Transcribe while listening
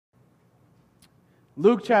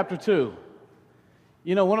Luke chapter 2.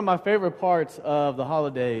 You know, one of my favorite parts of the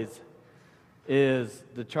holidays is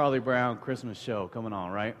the Charlie Brown Christmas show coming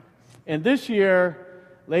on, right? And this year,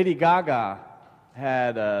 Lady Gaga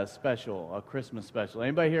had a Christmas special.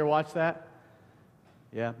 Anybody here watch that?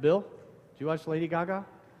 Yeah, Bill? Did you watch Lady Gaga?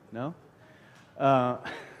 No?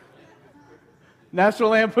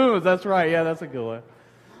 National Lampoons, that's right. Yeah, that's a good one.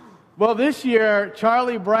 Well, this year,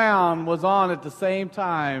 Charlie Brown was on at the same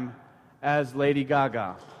time as Lady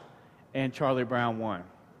Gaga, and Charlie Brown won.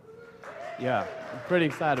 Yeah, I'm pretty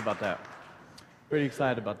excited about that.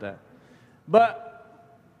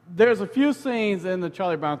 But there's a few scenes in the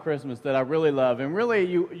Charlie Brown Christmas that I really love, and really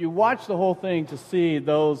you watch the whole thing to see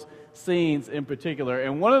those scenes in particular.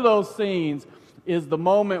 And one of those scenes is the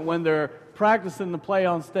moment when they're practicing the play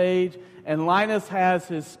on stage, and Linus has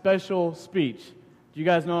his special speech. Do you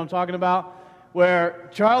guys know what I'm talking about?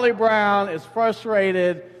 Where Charlie Brown is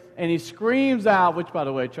frustrated, and he screams out, which, by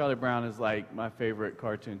the way, Charlie Brown is like my favorite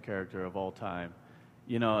cartoon character of all time.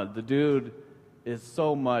 You know, the dude is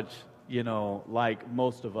so much, like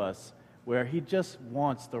most of us, where he just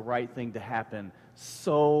wants the right thing to happen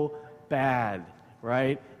so bad,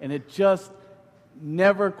 right? And it just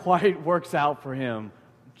never quite works out for him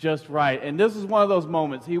just right. And this is one of those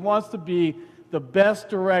moments. He wants to be the best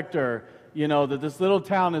director, that this little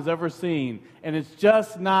town has ever seen, and it's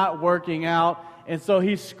just not working out. And so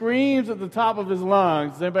he screams at the top of his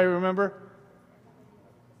lungs. Does anybody remember?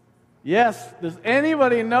 Yes. Does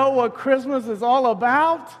anybody know what Christmas is all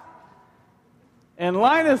about? And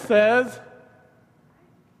Linus says,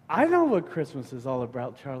 I know what Christmas is all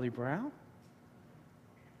about, Charlie Brown.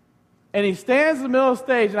 And he stands in the middle of the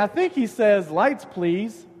stage, and I think he says, lights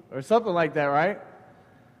please, or something like that, right?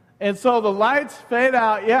 And so the lights fade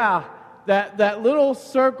out. Yeah, that little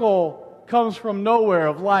circle comes from nowhere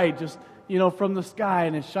of light, just from the sky,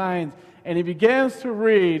 and it shines. And he begins to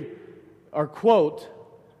read or quote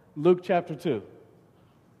Luke chapter 2.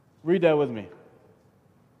 Read that with me.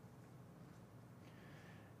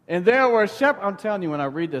 And there were shepherds. I'm telling you, when I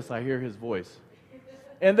read this, I hear his voice.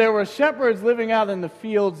 And there were shepherds living out in the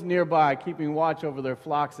fields nearby, keeping watch over their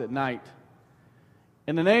flocks at night.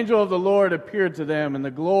 And an angel of the Lord appeared to them, and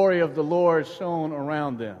the glory of the Lord shone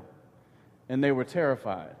around them. And they were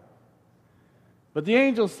terrified. But the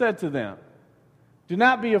angel said to them, do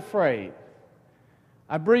not be afraid.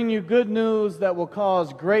 I bring you good news that will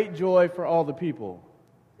cause great joy for all the people.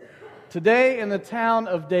 Today in the town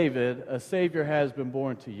of David, a Savior has been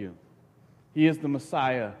born to you. He is the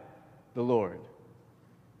Messiah, the Lord.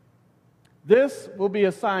 This will be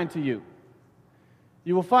a sign to you.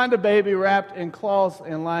 You will find a baby wrapped in cloths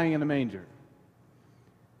and lying in a manger.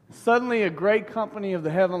 Suddenly a great company of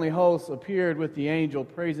the heavenly hosts appeared with the angel,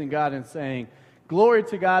 praising God and saying, glory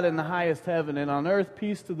to God in the highest heaven, and on earth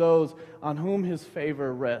peace to those on whom his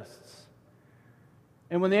favor rests.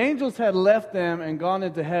 And when the angels had left them and gone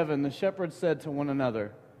into heaven, the shepherds said to one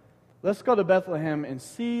another, let's go to Bethlehem and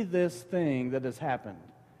see this thing that has happened,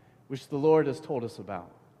 which the Lord has told us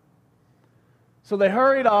about. So they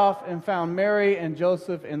hurried off and found Mary and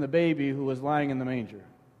Joseph and the baby who was lying in the manger.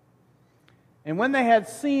 And when they had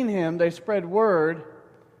seen him, they spread word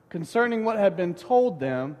concerning what had been told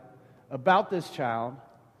them about this child,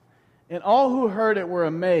 and all who heard it were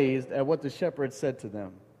amazed at what the shepherds said to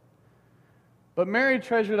them. But Mary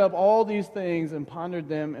treasured up all these things and pondered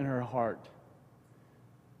them in her heart.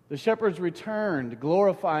 The shepherds returned,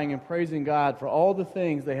 glorifying and praising God for all the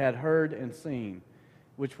things they had heard and seen,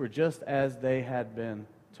 which were just as they had been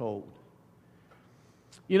told.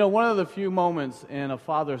 One of the few moments in a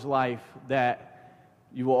father's life that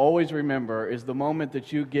you will always remember is the moment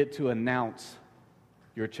that you get to announce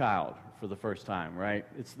your child for the first time, right?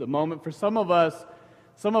 It's the moment for some of us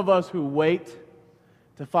who wait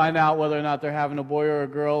to find out whether or not they're having a boy or a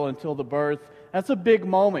girl until the birth. That's a big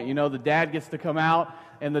moment. The dad gets to come out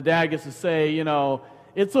and the dad gets to say,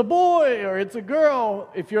 it's a boy or it's a girl.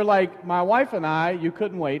 If you're like my wife and I, you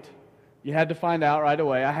couldn't wait. You had to find out right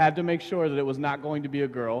away. I had to make sure that it was not going to be a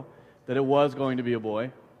girl, that it was going to be a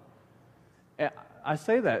boy. I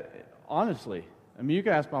say that honestly. You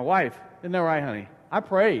can ask my wife. Isn't that right, honey? I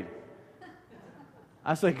prayed.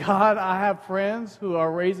 I said, God, I have friends who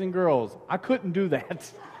are raising girls. I couldn't do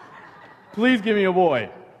that. Please give me a boy.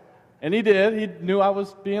 And he did. He knew I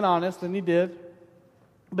was being honest, and he did.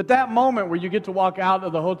 But that moment where you get to walk out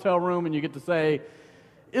of the hotel room and you get to say,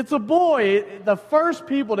 it's a boy, the first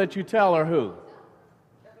people that you tell are who?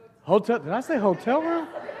 Did I say hotel room?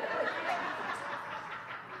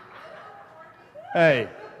 Hey,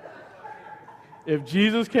 if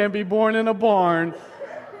Jesus can't be born in a barn,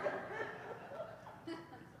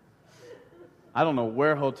 I don't know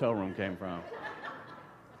where hotel room came from.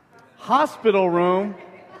 Hospital room.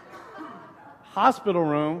 Hospital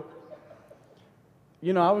room.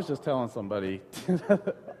 You know, I was just telling somebody.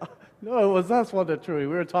 No, it was us, wasn't it, Trudy?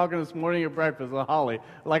 We were talking this morning at breakfast with Holly.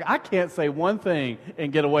 Like, I can't say one thing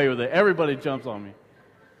and get away with it. Everybody jumps on me.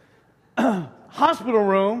 Hospital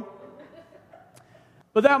room.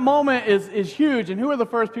 But that moment is huge. And who are the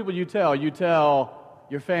first people you tell? You tell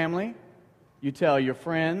your family. You tell your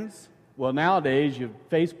friends. Well, nowadays, you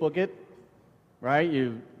Facebook it, right?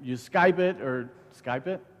 You Skype it or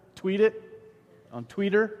tweet it on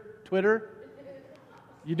Twitter.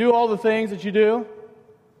 You do all the things that you do.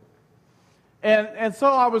 And so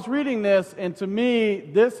I was reading this, and to me,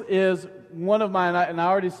 this is one of my, and I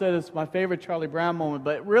already said it's my favorite Charlie Brown moment,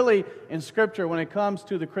 but really in Scripture, when it comes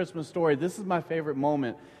to the Christmas story, this is my favorite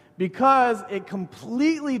moment because it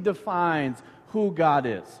completely defines who God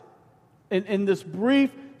is in this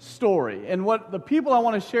brief story. And what the people I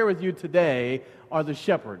want to share with you today are the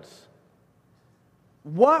shepherds.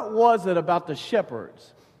 What was it about the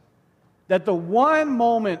shepherds that the one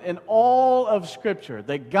moment in all of Scripture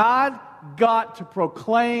that God got to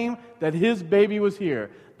proclaim that his baby was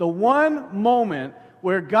here, the one moment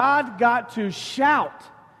where God got to shout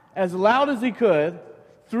as loud as he could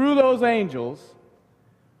through those angels,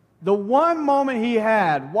 the one moment he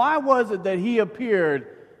had, why was it that he appeared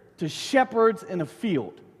to shepherds in a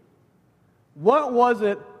field? What was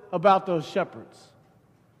it about those shepherds?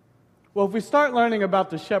 Well, if we start learning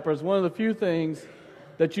about the shepherds, one of the few things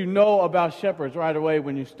that you know about shepherds right away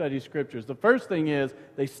when you study Scriptures, the first thing is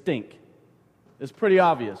they stink. It's pretty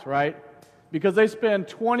obvious, right? Because they spend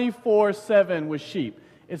 24/7 with sheep.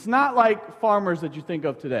 It's not like farmers that you think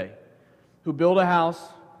of today who build a house,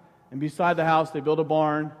 and beside the house they build a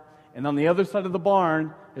barn, and on the other side of the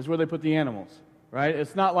barn is where they put the animals, right?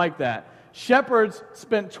 It's not like that. Shepherds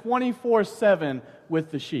spent 24/7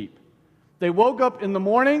 with the sheep. They woke up in the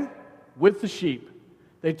morning with the sheep.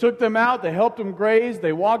 They took them out, they helped them graze,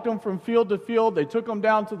 they walked them from field to field, they took them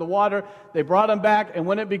down to the water, they brought them back, and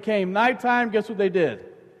when it became nighttime, guess what they did?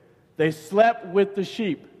 They slept with the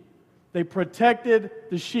sheep. They protected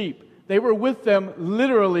the sheep. They were with them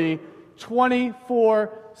literally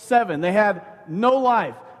 24/7. They had no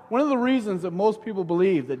life. One of the reasons that most people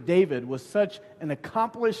believe that David was such an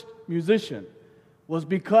accomplished musician was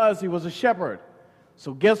because he was a shepherd.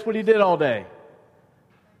 So guess what he did all day?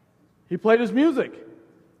 He played his music.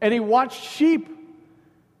 And he watched sheep.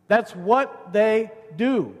 That's what they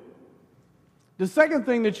do. The second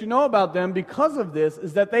thing that you know about them because of this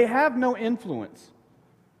is that they have no influence.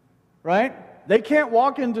 Right? They can't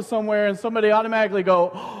walk into somewhere and somebody automatically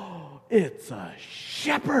go, "Oh, it's a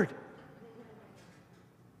shepherd."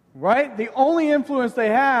 Right? The only influence they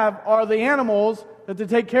have are the animals that they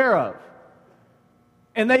take care of.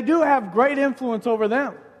 And they do have great influence over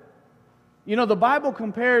them. You know, the Bible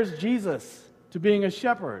compares Jesus to being a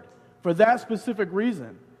shepherd for that specific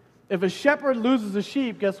reason. If a shepherd loses a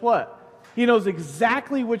sheep, guess what? He knows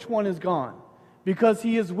exactly which one is gone because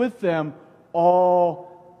he is with them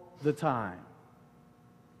all the time.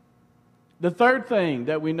 The third thing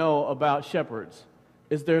that we know about shepherds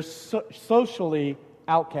is they're socially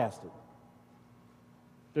outcasted.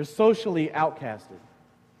 They're socially outcasted.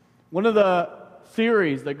 One of the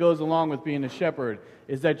theories that goes along with being a shepherd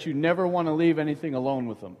is that you never want to leave anything alone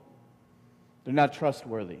with them. They're not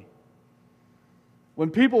trustworthy.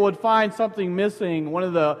 When people would find something missing, one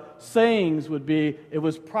of the sayings would be, it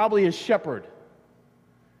was probably a shepherd.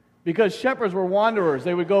 Because shepherds were wanderers.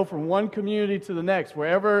 They would go from one community to the next.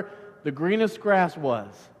 Wherever the greenest grass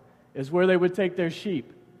was, is where they would take their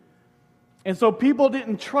sheep. And so people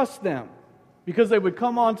didn't trust them because they would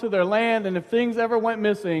come onto their land, and if things ever went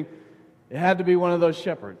missing, it had to be one of those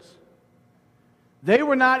shepherds. They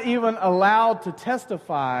were not even allowed to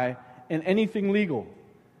testify in anything legal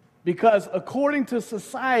because according to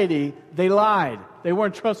society, they lied. They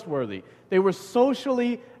weren't trustworthy. They were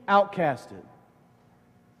socially outcasted.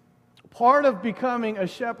 Part of becoming a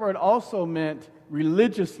shepherd also meant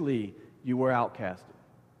religiously you were outcasted.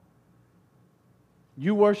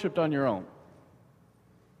 You worshiped on your own.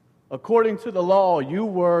 According to the law, you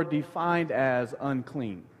were defined as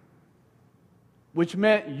unclean, which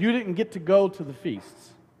meant you didn't get to go to the feasts.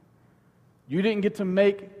 You didn't get to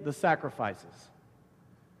make the sacrifices.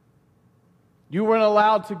 You weren't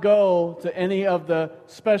allowed to go to any of the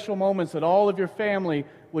special moments that all of your family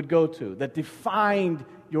would go to, that defined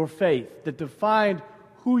your faith, that defined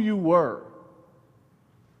who you were.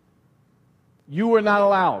 You were not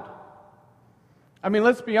allowed. I mean,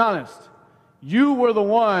 let's be honest. You were the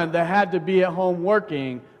one that had to be at home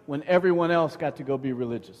working when everyone else got to go be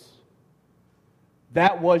religious.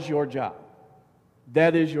 That was your job.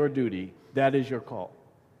 That is your duty. That is your call.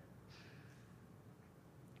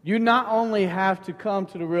 You not only have to come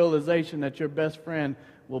to the realization that your best friend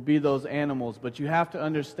will be those animals, but you have to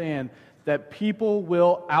understand that people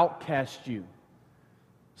will outcast you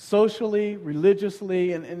socially,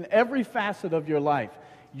 religiously, and in every facet of your life.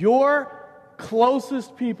 Your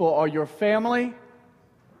closest people are your family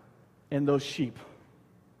and those sheep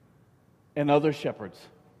and other shepherds.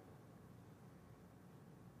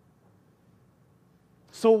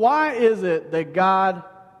 So why is it that God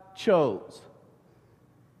chose,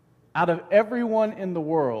 out of everyone in the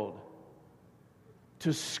world,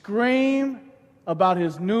 to scream about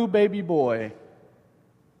his new baby boy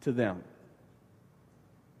to them?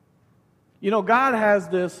 You know, God has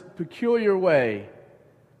this peculiar way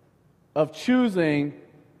of choosing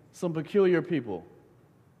some peculiar people.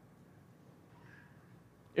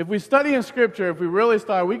 If we study in Scripture, if we really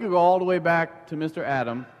start, we could go all the way back to Mr.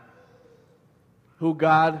 Adam, who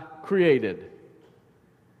God created.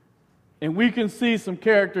 And we can see some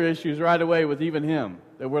character issues right away with even him,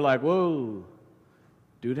 that we're like, whoa,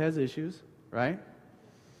 dude has issues, right?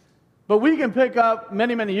 But we can pick up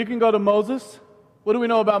many. You can go to Moses. What do we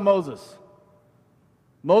know about Moses?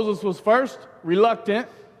 Moses was first reluctant,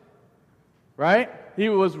 right? He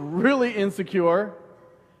was really insecure,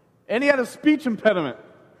 and he had a speech impediment,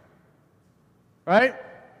 right?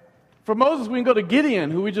 For Moses, we can go to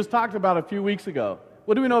Gideon, who we just talked about a few weeks ago.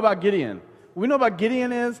 What do we know about Gideon? What we know about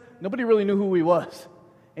Gideon is nobody really knew who he was,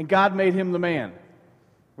 and God made him the man,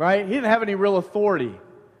 right? He didn't have any real authority.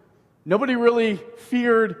 Nobody really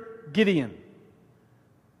feared Gideon.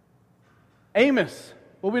 Amos,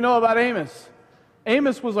 what do we know about Amos?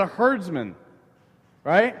 Amos was a herdsman,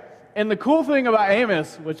 right? And the cool thing about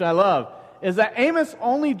Amos, which I love, is that Amos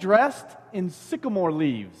only dressed in sycamore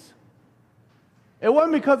leaves. It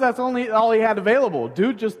wasn't because that's all he had available.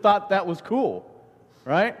 Dude just thought that was cool,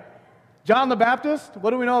 right? John the Baptist,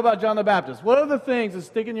 what do we know about John the Baptist? What are the things that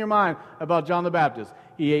stick in your mind about John the Baptist?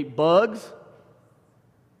 He ate bugs,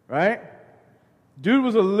 right? Dude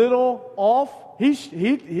was a little off. He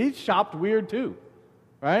shopped weird too,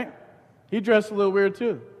 right? He dressed a little weird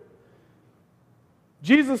too.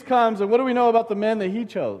 Jesus comes, and what do we know about the men that he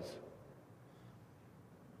chose?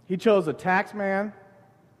 He chose a tax man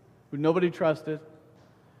who nobody trusted.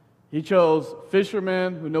 He chose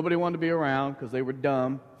fishermen who nobody wanted to be around because they were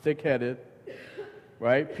dumb, thick-headed,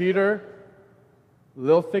 right? Peter, a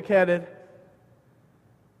little thick-headed.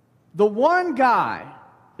 The one guy,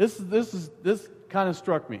 this kind of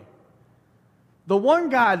struck me. The one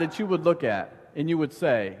guy that you would look at and you would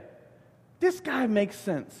say, this guy makes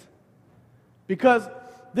sense. Because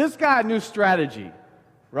this guy knew strategy,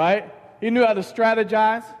 right? He knew how to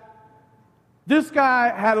strategize. This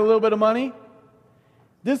guy had a little bit of money.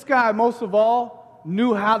 This guy, most of all,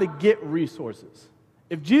 knew how to get resources.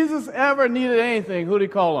 If Jesus ever needed anything, who did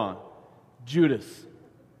he call on? Judas.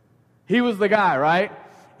 He was the guy, right?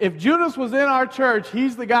 If Judas was in our church,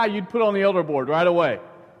 he's the guy you'd put on the elder board right away.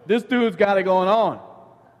 This dude's got it going on.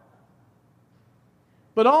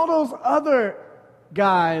 But all those other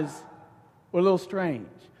guys were a little strange.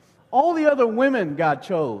 All the other women God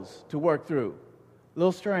chose to work through, a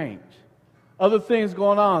little strange. Other things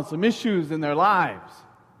going on, some issues in their lives.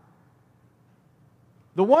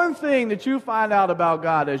 The one thing that you find out about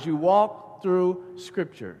God as you walk through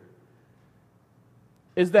Scripture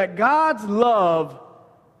is that God's love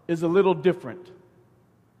is a little different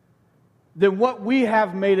than what we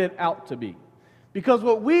have made it out to be. Because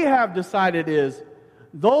what we have decided is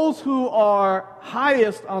those who are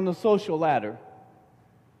highest on the social ladder,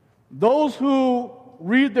 those who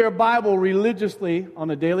read their Bible religiously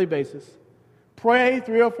on a daily basis, pray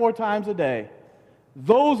 3 or 4 times a day,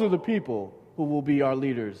 those are the people who will be our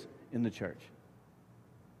leaders in the church.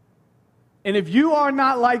 And if you are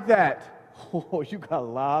not like that, you got a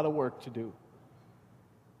lot of work to do.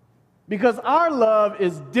 Because our love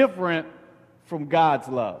is different from God's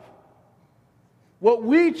love. What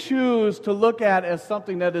we choose to look at as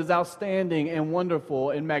something that is outstanding and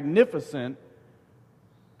wonderful and magnificent,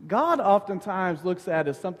 God oftentimes looks at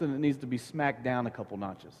as something that needs to be smacked down a couple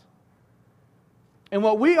notches. And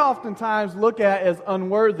what we oftentimes look at as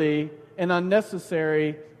unworthy and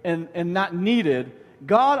unnecessary and not needed,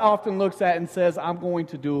 God often looks at and says, I'm going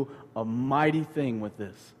to do a mighty thing with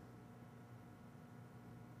this.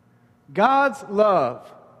 God's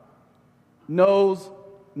love knows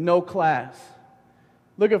no class.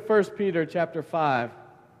 Look at 1 Peter chapter 5,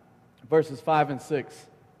 verses 5 and 6.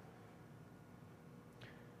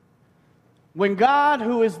 When God,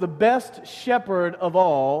 who is the best shepherd of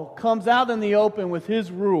all, comes out in the open with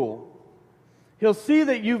his rule, he'll see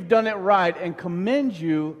that you've done it right and commend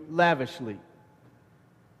you lavishly.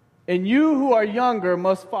 And you who are younger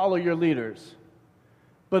must follow your leaders.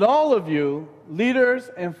 But all of you, leaders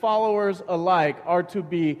and followers alike, are to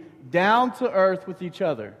be down to earth with each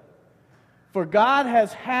other. For God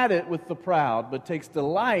has had it with the proud, but takes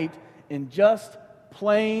delight in just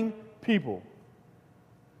plain people.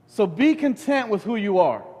 So be content with who you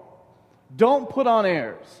are. Don't put on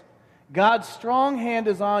airs. God's strong hand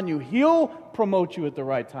is on you. He'll promote you at the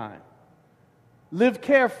right time. Live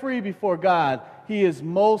carefree before God. He is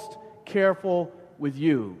most careful with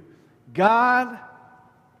you. God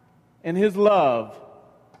and His love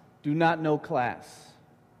do not know class.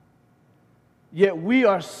 Yet we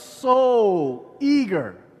are so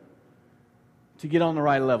eager to get on the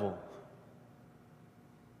right level.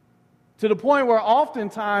 To the point where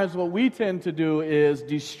oftentimes what we tend to do is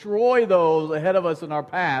destroy those ahead of us in our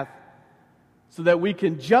path so that we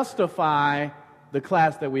can justify the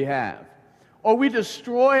class that we have. Or we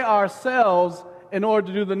destroy ourselves in order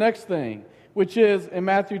to do the next thing, which is in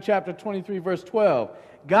Matthew chapter 23, verse 12.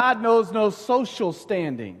 God knows no social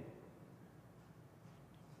standing.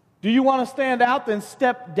 Do you want to stand out? Then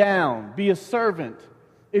step down. Be a servant.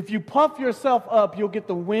 If you puff yourself up, you'll get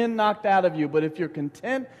the wind knocked out of you. But if you're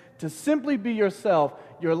content to simply be yourself,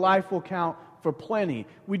 your life will count for plenty.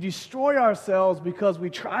 We destroy ourselves because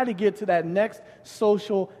we try to get to that next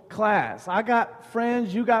social class. I got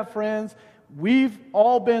friends, you got friends. We've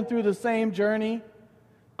all been through the same journey.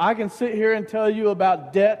 I can sit here and tell you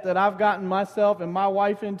about debt that I've gotten myself and my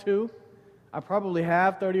wife into. I probably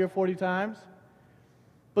have 30 or 40 times.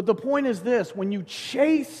 But the point is this: when you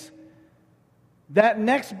chase that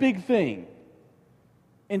next big thing,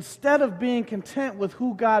 instead of being content with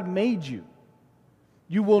who God made you,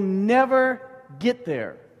 you will never get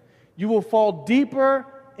there. You will fall deeper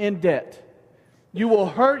in debt. You will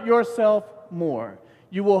hurt yourself more.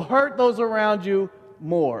 You will hurt those around you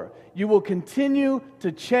more. You will continue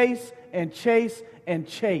to chase and chase and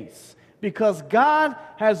chase because God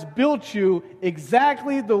has built you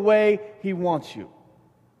exactly the way He wants you.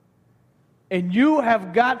 And you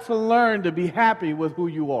have got to learn to be happy with who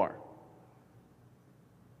you are.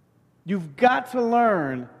 You've got to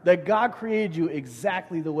learn that God created you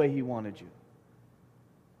exactly the way He wanted you.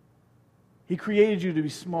 He created you to be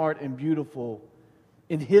smart and beautiful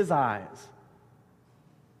in His eyes,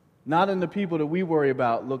 not in the people that we worry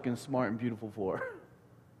about looking smart and beautiful for.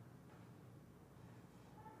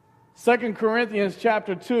 2 Corinthians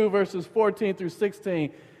chapter 2, verses 14 through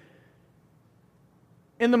 16.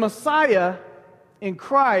 In the Messiah, in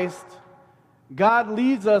Christ, God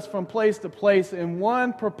leads us from place to place in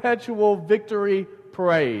one perpetual victory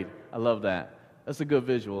parade. I love that. That's a good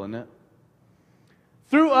visual, isn't it?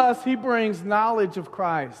 Through us, He brings knowledge of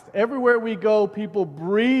Christ. Everywhere we go, people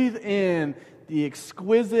breathe in the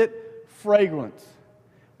exquisite fragrance.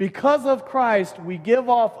 Because of Christ, we give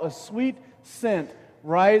off a sweet scent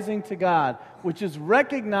rising to God, which is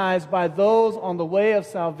recognized by those on the way of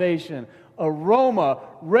salvation, aroma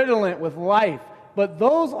redolent with life. But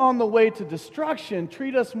those on the way to destruction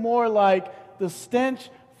treat us more like the stench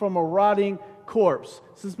from a rotting corpse.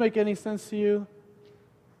 Does this make any sense to you?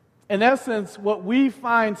 In essence, what we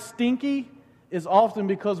find stinky is often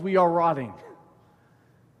because we are rotting.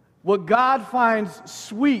 What God finds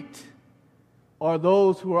sweet are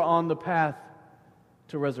those who are on the path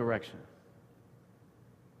to resurrection.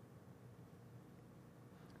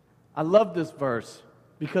 I love this verse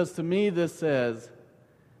because to me this says,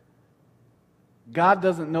 God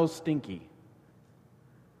doesn't know stinky.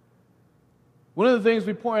 One of the things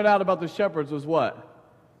we pointed out about the shepherds was what?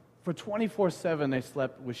 For 24/7 they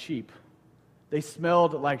slept with sheep. They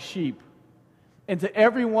smelled like sheep. And to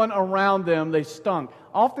everyone around them, they stunk.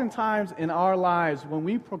 Oftentimes in our lives, when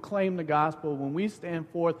we proclaim the gospel, when we stand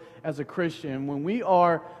forth as a Christian, when we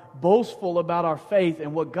are boastful about our faith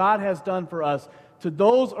and what God has done for us, to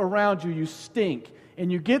those around you, you stink.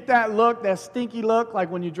 And you get that look, that stinky look,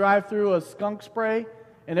 like when you drive through a skunk spray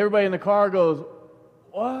and everybody in the car goes,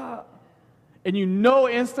 what? And you know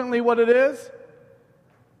instantly what it is.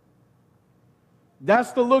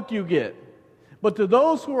 That's the look you get. But to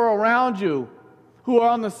those who are around you, who are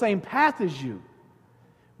on the same path as you,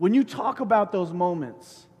 when you talk about those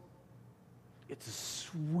moments, it's a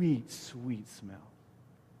sweet, sweet smell.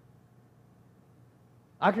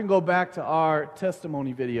 I can go back to our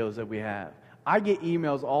testimony videos that we have. I get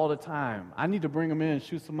emails all the time. I need to bring them in and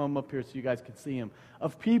shoot some of them up here so you guys can see them,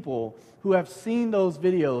 of people who have seen those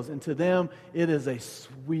videos, and to them, it is a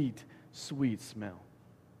sweet, sweet smell.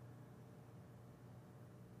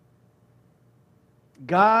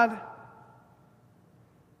 God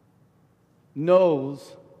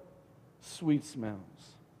knows sweet smells.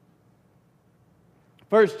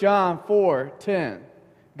 1 John 4:10.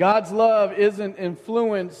 God's love isn't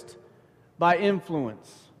influenced by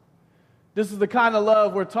influence. This is the kind of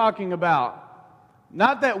love we're talking about.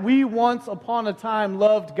 Not that we once upon a time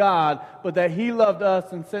loved God, but that He loved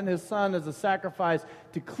us and sent His Son as a sacrifice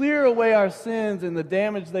to clear away our sins and the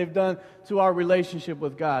damage they've done to our relationship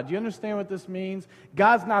with God. Do you understand what this means?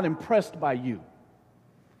 God's not impressed by you.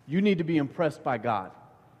 You need to be impressed by God.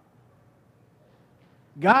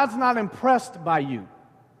 God's not impressed by you.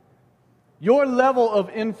 Your level of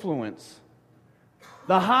influence,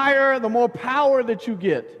 the higher, the more power that you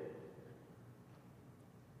get,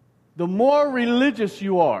 the more religious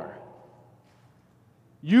you are,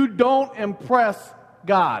 you don't impress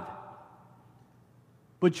God.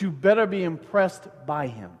 But you better be impressed by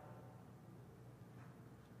Him.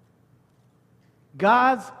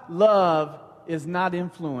 God's love is not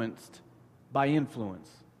influenced by influence.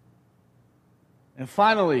 And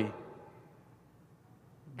finally,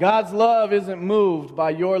 God's love isn't moved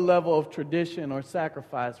by your level of tradition or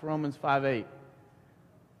sacrifice. Romans 5:8.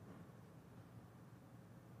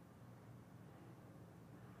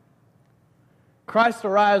 Christ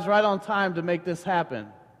arrives right on time to make this happen.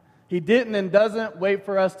 He didn't and doesn't wait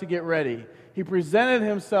for us to get ready. He presented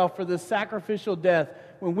Himself for this sacrificial death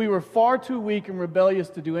when we were far too weak and rebellious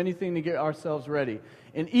to do anything to get ourselves ready.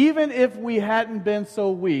 And even if we hadn't been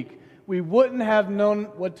so weak, we wouldn't have known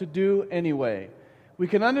what to do anyway. We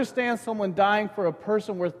can understand someone dying for a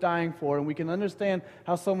person worth dying for, and we can understand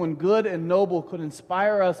how someone good and noble could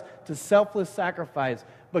inspire us to selfless sacrifice.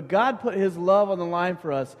 But God put His love on the line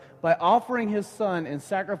for us by offering His Son in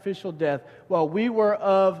sacrificial death while we were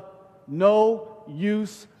of no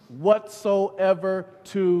use whatsoever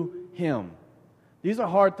to Him. These are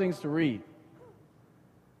hard things to read.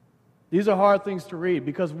 These are hard things to read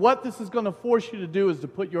because what this is going to force you to do is to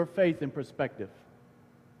put your faith in perspective.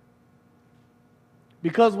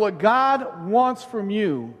 Because what God wants from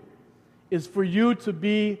you is for you to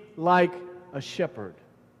be like a shepherd.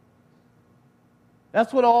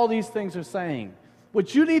 That's what all these things are saying.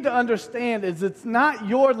 What you need to understand is it's not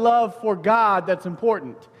your love for God that's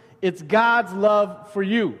important. It's God's love for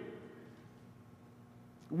you.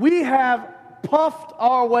 We have puffed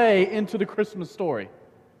our way into the Christmas story.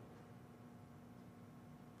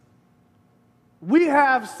 We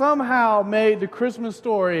have somehow made the Christmas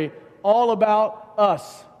story all about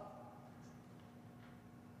us.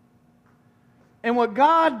 And what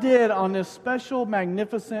God did on this special,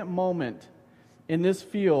 magnificent moment in this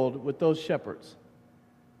field with those shepherds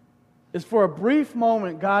is for a brief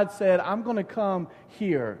moment, God said, I'm going to come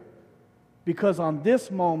here because on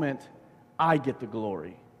this moment, I get the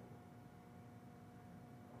glory.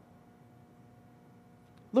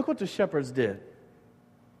 Look what the shepherds did.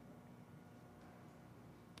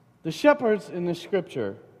 The shepherds in the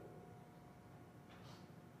scripture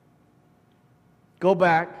go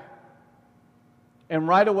back, and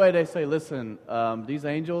right away they say, listen, these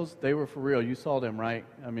angels, they were for real. You saw them, right?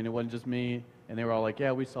 I mean, it wasn't just me. And they were all like,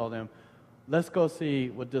 yeah, we saw them. Let's go see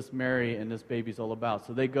what this Mary and this baby's all about.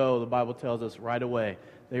 So they go, the Bible tells us right away.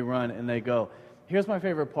 They run and they go. Here's my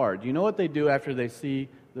favorite part. Do you know what they do after they see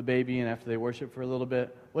the baby and after they worship for a little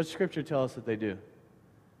bit? What scripture tells us that they do?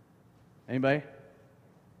 Anybody?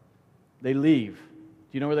 They leave. Do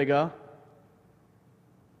you know where they go?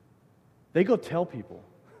 They go tell people.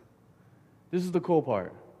 This is the cool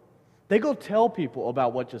part. They go tell people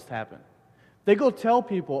about what just happened. They go tell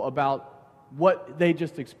people about what they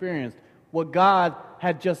just experienced, what God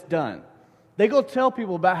had just done. They go tell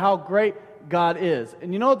people about how great God is.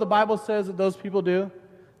 And you know what the Bible says that those people do?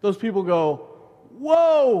 Those people go,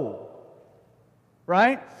 whoa!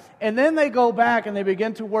 Right? And then they go back and they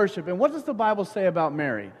begin to worship. And what does the Bible say about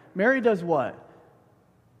Mary? Mary does what?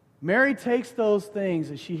 Mary takes those things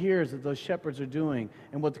that she hears that those shepherds are doing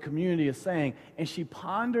and what the community is saying, and she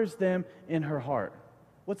ponders them in her heart.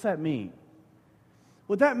 What's that mean?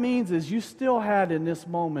 What that means is you still had in this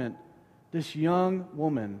moment this young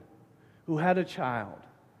woman who had a child,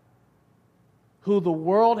 who the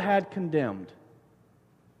world had condemned,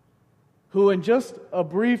 who in just a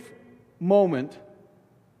brief moment,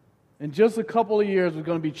 in just a couple of years, was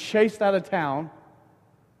going to be chased out of town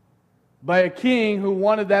by a king who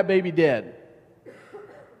wanted that baby dead.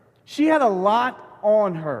 She had a lot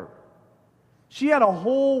on her. She had a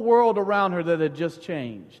whole world around her that had just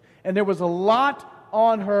changed. And there was a lot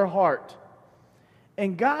on her heart.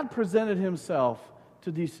 And God presented Himself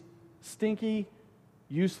to these stinky,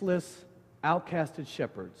 useless, outcasted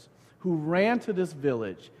shepherds who ran to this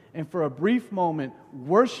village and for a brief moment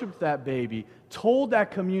worshiped that baby, told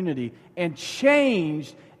that community, and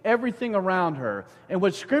changed everything around her. And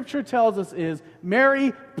what Scripture tells us is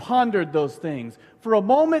Mary pondered those things. For a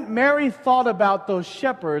moment, Mary thought about those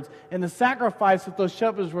shepherds and the sacrifice that those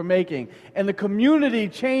shepherds were making and the community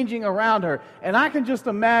changing around her. And I can just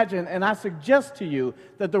imagine, and I suggest to you,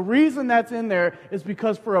 that the reason that's in there is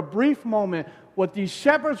because for a brief moment, what these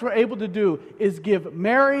shepherds were able to do is give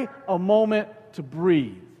Mary a moment to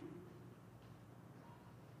breathe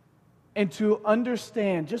and to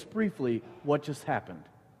understand just briefly what just happened,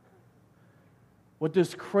 what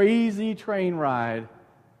this crazy train ride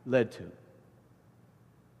led to.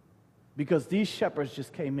 Because these shepherds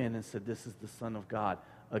just came in and said, "This is the Son of God,"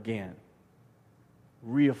 again.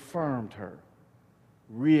 Reaffirmed her,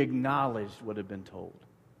 re-acknowledged what had been told.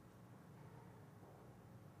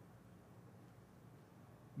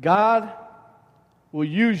 God will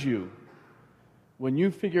use you when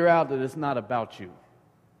you figure out that it's not about you.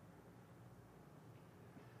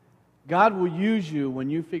 God will use you when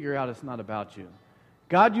you figure out it's not about you.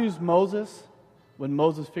 God used Moses when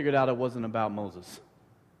Moses figured out it wasn't about Moses.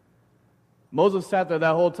 Moses sat there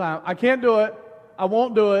that whole time. "I can't do it. I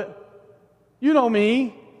won't do it. You know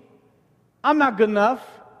me. I'm not good enough.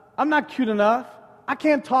 I'm not cute enough. I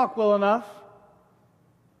can't talk well enough."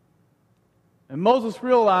 And Moses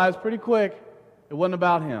realized pretty quick it wasn't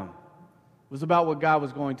about him. It was about what God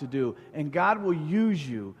was going to do. And God will use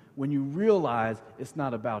you when you realize it's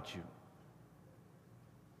not about you.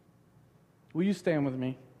 Will you stand with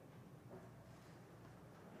me?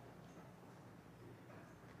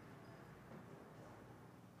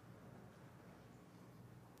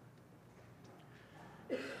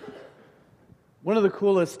 One of the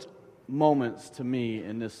coolest moments to me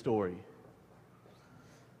in this story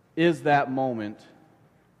is that moment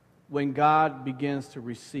when God begins to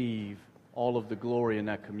receive all of the glory in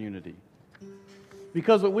that community.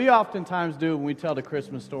 Because what we oftentimes do when we tell the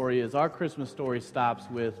Christmas story is our Christmas story stops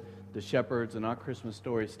with the shepherds, and our Christmas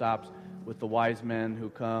story stops with the wise men who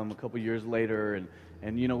come a couple years later,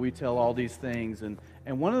 and you know, we tell all these things. And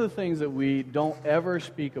one of the things that we don't ever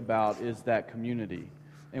speak about is that community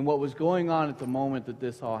and what was going on at the moment that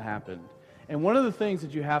this all happened. And one of the things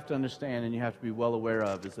that you have to understand and you have to be well aware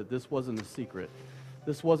of is that this wasn't a secret.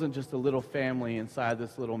 This wasn't just a little family inside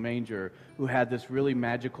this little manger who had this really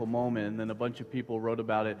magical moment, and then a bunch of people wrote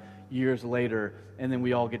about it years later, and then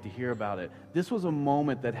we all get to hear about it. This was a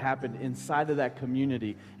moment that happened inside of that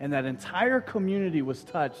community, and that entire community was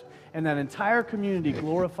touched, and that entire community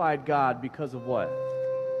glorified God because of what?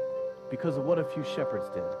 Because of what a few shepherds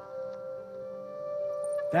did.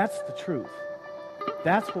 That's the truth.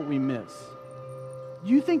 That's what we miss.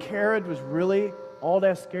 Do you think Herod was really all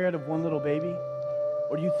that scared of one little baby?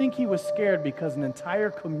 Or do you think he was scared because an entire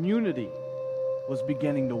community was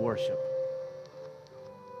beginning to worship?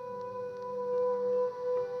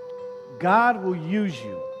 God will use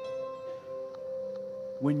you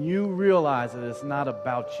when you realize that it's not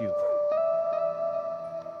about you.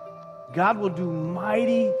 God will do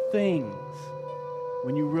mighty things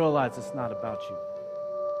when you realize it's not about you.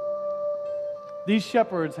 These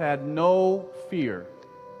shepherds had no fear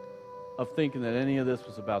of thinking that any of this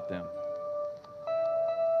was about them.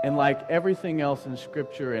 And like everything else in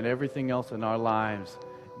Scripture and everything else in our lives,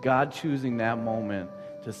 God choosing that moment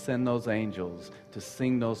to send those angels, to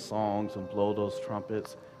sing those songs and blow those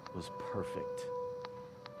trumpets was perfect.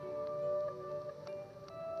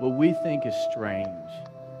 What we think is strange,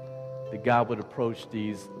 that God would approach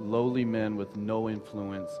these lowly men with no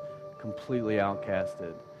influence, completely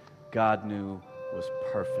outcasted, God knew was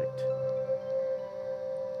perfect.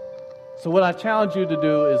 So what I challenge you to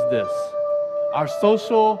do is this. Our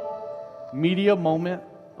social media moment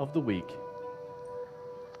of the week,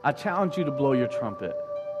 I challenge you to blow your trumpet.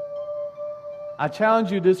 I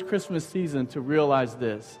challenge you this Christmas season to realize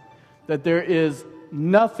this, that there is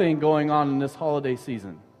nothing going on in this holiday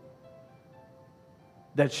season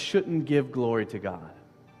that shouldn't give glory to God.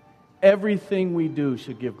 Everything we do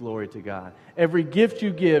should give glory to God. Every gift you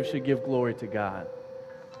give should give glory to God.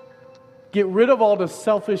 Get rid of all the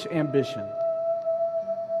selfish ambition.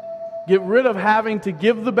 Get rid of having to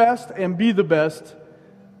give the best and be the best,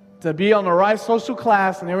 to be on the right social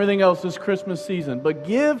class and everything else this Christmas season. But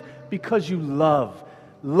give because you love.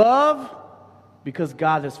 Love because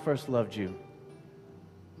God has first loved you.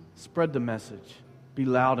 Spread the message. Be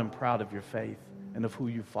loud and proud of your faith and of who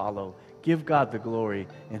you follow. Give God the glory,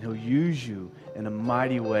 and He'll use you in a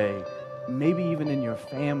mighty way, maybe even in your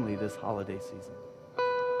family this holiday season.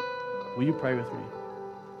 Will you pray with me?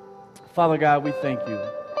 Father God, we thank you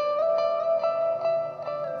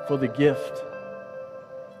for the gift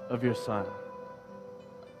of your Son.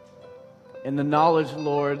 And the knowledge,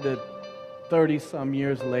 Lord, that 30-some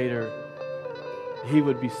years later, He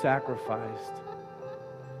would be sacrificed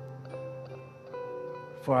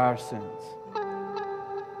for our sins.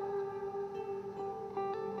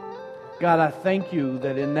 God, I thank you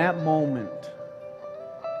that in that moment,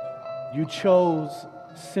 you chose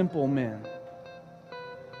simple men.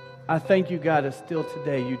 I thank you, God, that still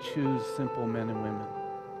today you choose simple men and women.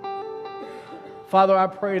 Father, I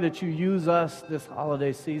pray that you use us this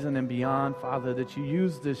holiday season and beyond, Father, that you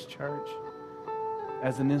use this church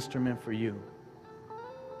as an instrument for you.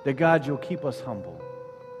 That, God, you'll keep us humble.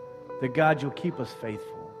 That, God, you'll keep us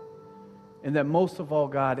faithful. And that most of all,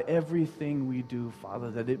 God, everything we do,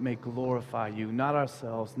 Father, that it may glorify you, not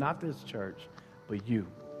ourselves, not this church, but you.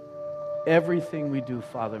 Everything we do,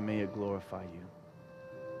 Father, may it glorify you.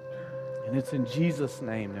 And it's in Jesus'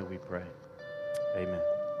 name that we pray. Amen.